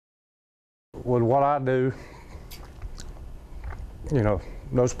with what I do, you know,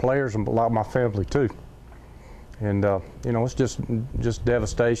 those players are like my family too. And, you know, it's just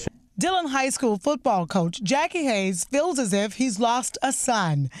devastation. Dillon High School football coach Jackie Hayes feels as if he's lost a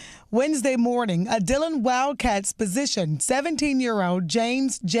son. Wednesday morning, a Dillon Wildcats position 17-year-old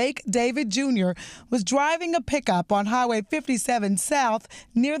James Jake David Jr. was driving a pickup on Highway 57 South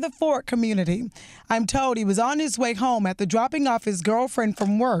near the Fort community. I'm told he was on his way home after dropping off his girlfriend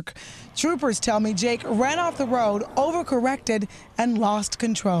from work. Troopers tell me Jake ran off the road, overcorrected, and lost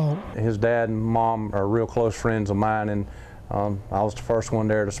control. His dad and mom are real close friends of mine, and I was the first one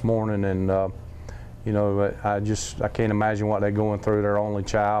there this morning, and you know, I can't imagine what they're going through. Their only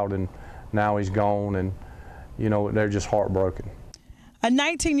child, and now he's gone, and you know, they're just heartbroken. A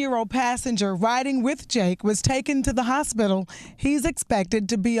 19-year-old passenger riding with Jake was taken to the hospital. He's expected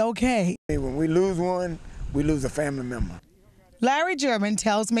to be okay. When we lose one, we lose a family member. Larry German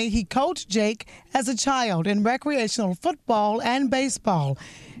tells me he coached Jake as a child in recreational football and baseball.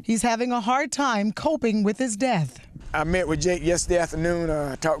 He's having a hard time coping with his death. I met with Jake yesterday afternoon.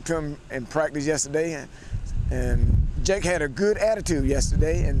 I talked to him in practice yesterday, and Jake had a good attitude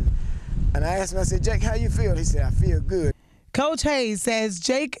yesterday. And I asked him, I said, Jake, how you feel? He said, I feel good. Coach Hayes says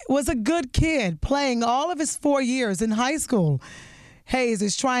Jake was a good kid, playing all of his 4 years in high school. Hayes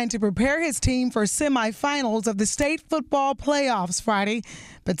is trying to prepare his team for semifinals of the state football playoffs Friday,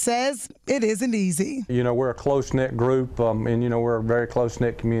 but says it isn't easy. You know, we're a close-knit group, and you know, we're a very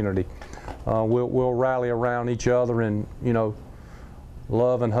close-knit community. We'll rally around each other, and you know,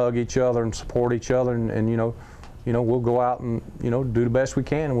 love and hug each other and support each other, and you know, we'll go out and you know, do the best we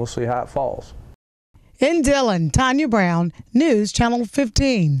can, and we'll see how it falls. In Dillon, Tanya Brown, News Channel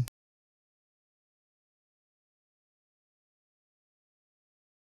 15.